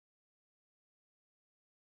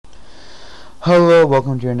Hello,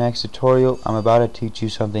 welcome to your next tutorial. I'm about to teach you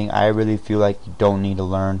something I really feel like you don't need to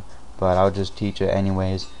learn, but I'll just teach it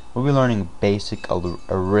anyways. We'll be learning basic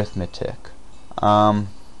arithmetic. One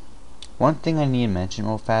thing I need to mention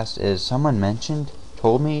real fast is someone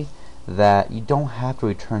told me that you don't have to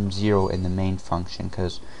return 0 in the main function,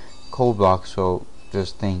 because code blocks will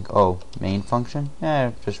just think, oh, main function?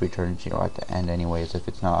 Just return 0 at the end anyways if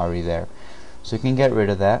it's not already there. So you can get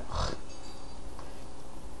rid of that.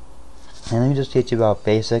 And let me just teach you about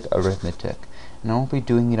basic arithmetic. And I won't be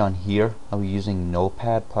doing it on here. I'll be using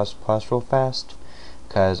Notepad++ real fast,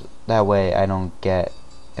 because that way I don't get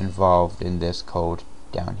involved in this code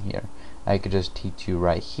down here. I could just teach you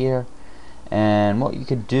right here. And what you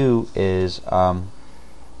could do is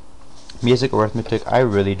basic arithmetic. I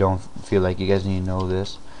really don't feel like you guys need to know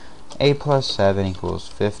this. A plus 7 equals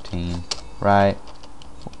 15, right?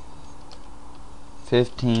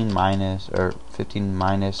 15 minus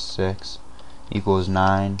 6 equals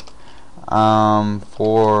 9.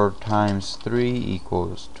 4 times 3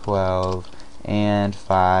 equals 12, and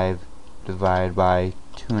 5 divided by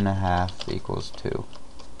 2.5 equals 2,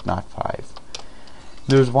 not 5.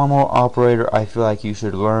 There's one more operator I feel like you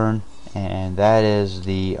should learn, and that is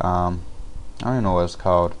the I don't know what it's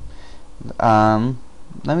called. Let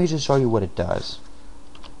me just show you what it does.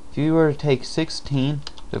 If you were to take 16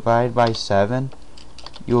 divided by 7,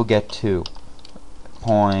 you will get 2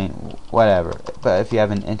 point whatever. But if you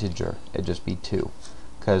have an integer, it'd just be 2,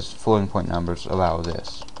 because floating point numbers allow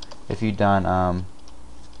this. If you done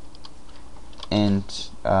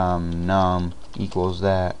int num equals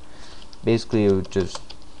that, basically it would just,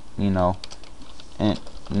 int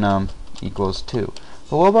num equals 2.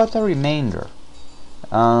 But what about the remainder?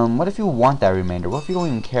 What if you want that remainder? What if you don't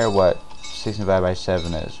even care what 16 divided by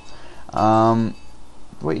 7 is?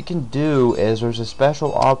 What you can do is there's a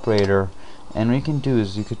special operator, and what you can do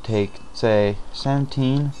is you could take, say,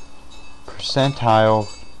 17 percentile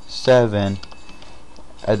 7,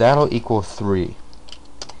 that'll equal 3.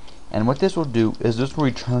 And what this will do is this will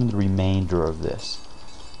return the remainder of this,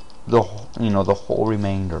 the whole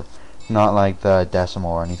remainder, not like the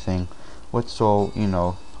decimal or anything. So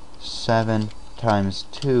 7 times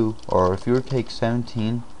 2, or if you were to take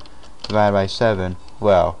 17 divided by 7,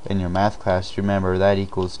 well, in your math class, remember that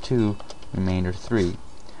equals 2, remainder 3,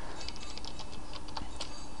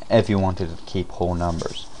 if you wanted to keep whole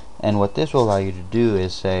numbers. And what this will allow you to do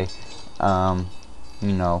is say, I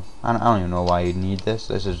don't even know why you need this.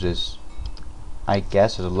 This is just, I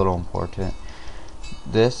guess, is a little important.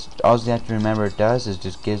 This, all you have to remember it does is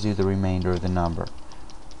just gives you the remainder of the number.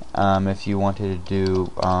 If you wanted to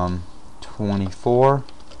do 24,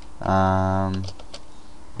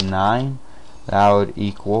 9, that would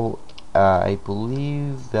equal, I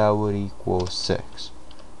believe that would equal 6.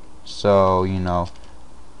 So,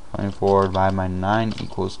 24 divided by 9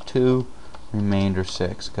 equals 2, remainder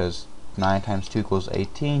 6, because 9 times 2 equals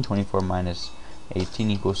 18, 24 minus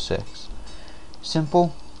 18 equals 6.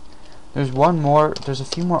 Simple. There's a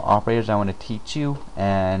few more operators I want to teach you,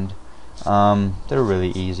 and they're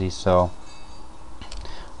really easy. So,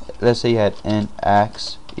 let's say you had int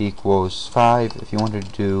x equals 5. If you wanted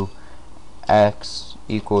to do x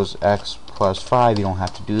equals x plus 5, you don't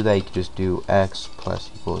have to do that. You can just do x plus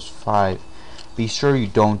equals 5. Be sure you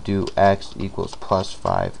don't do x equals plus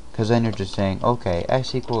 5, because then you're just saying, okay,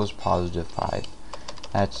 x equals positive 5.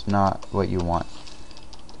 That's not what you want.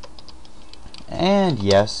 And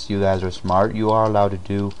yes, you guys are smart. You are allowed to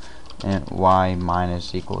do y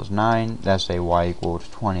minus equals 9. Let's say y equals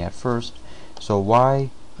 20 at first. So y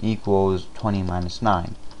equals 20 minus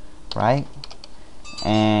 9, right?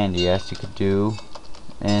 And yes, you could do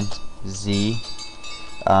int z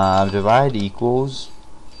divide equals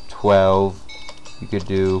 12. You could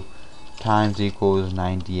do times equals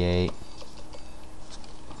 98,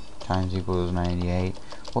 times equals 98,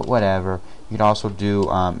 whatever. You could also do,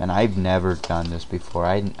 and I've never done this before,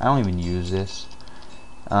 I don't even use this,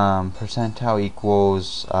 percentile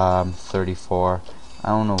equals 34. I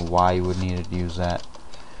don't know why you would need to use that.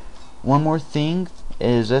 One more thing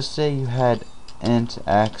is, let's say you had int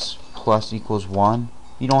x plus equals 1.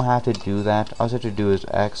 You don't have to do that. All you have to do is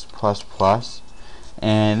x plus plus.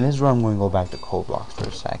 And this is where I'm going to go back to code blocks for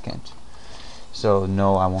a second. So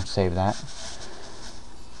no, I won't save that.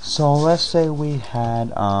 So let's say we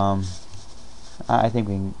had I think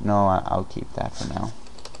I'll keep that for now.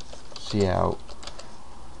 See out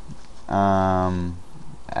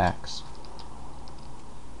x,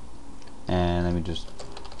 and let me just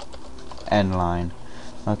end line.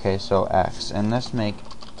 Okay, so x, and let's make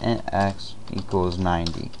int x equals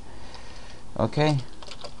 90. Okay,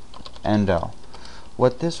 and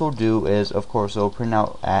what this will do is, of course, it will print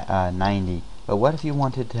out at 90, But what if you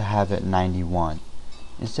wanted to have it 91?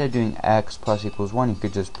 Instead of doing x plus equals 1, you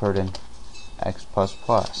could just put in x plus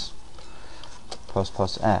plus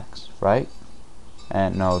x, right?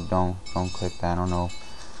 And no, don't click that, I don't know.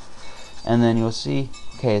 And then you'll see,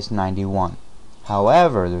 okay, it's 91.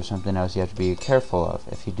 However, there's something else you have to be careful of.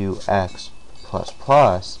 If you do x plus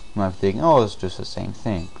plus, you might think, oh, it's just the same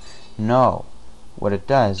thing. No. What it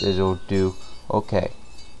does is it'll do, okay.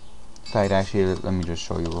 In fact, actually, let me just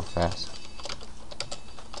show you real fast.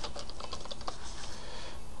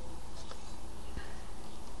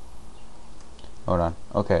 Hold on.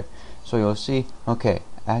 Okay. So you'll see, okay,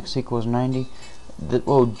 x equals 90. What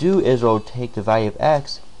it'll do is it'll take the value of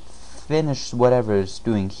x, finish whatever it's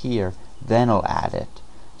doing here, then it'll add it.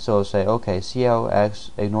 So it'll say, okay, see how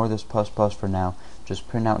x, ignore this plus plus for now, just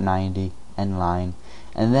print out 90 and line,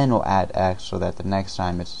 and then we'll add x so that the next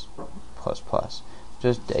time it's plus plus.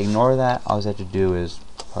 Just ignore that, all you have to do is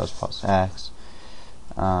plus plus x.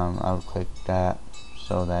 I would click that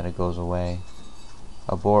so that it goes away.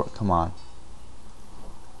 Abort, come on.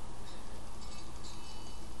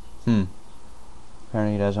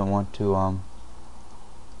 Apparently he doesn't want to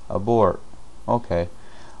abort. Okay.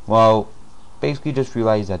 Well, basically just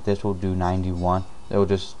realize that this will do 91. It will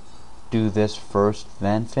just do this first,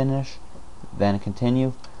 then finish, then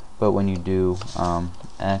continue. But when you do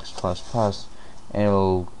x plus plus,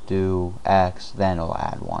 it'll do x, then it'll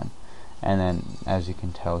add 1. And then, as you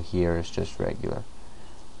can tell here, it's just regular.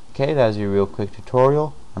 Okay, that's your real quick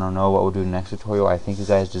tutorial. I don't know what we'll do next tutorial. I think you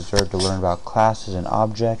guys deserve to learn about classes and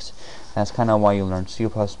objects. That's kind of why you learned C++ in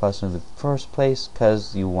the first place,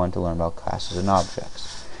 because you want to learn about classes and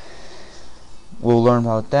objects. We'll learn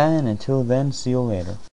about that, and until then, see you later.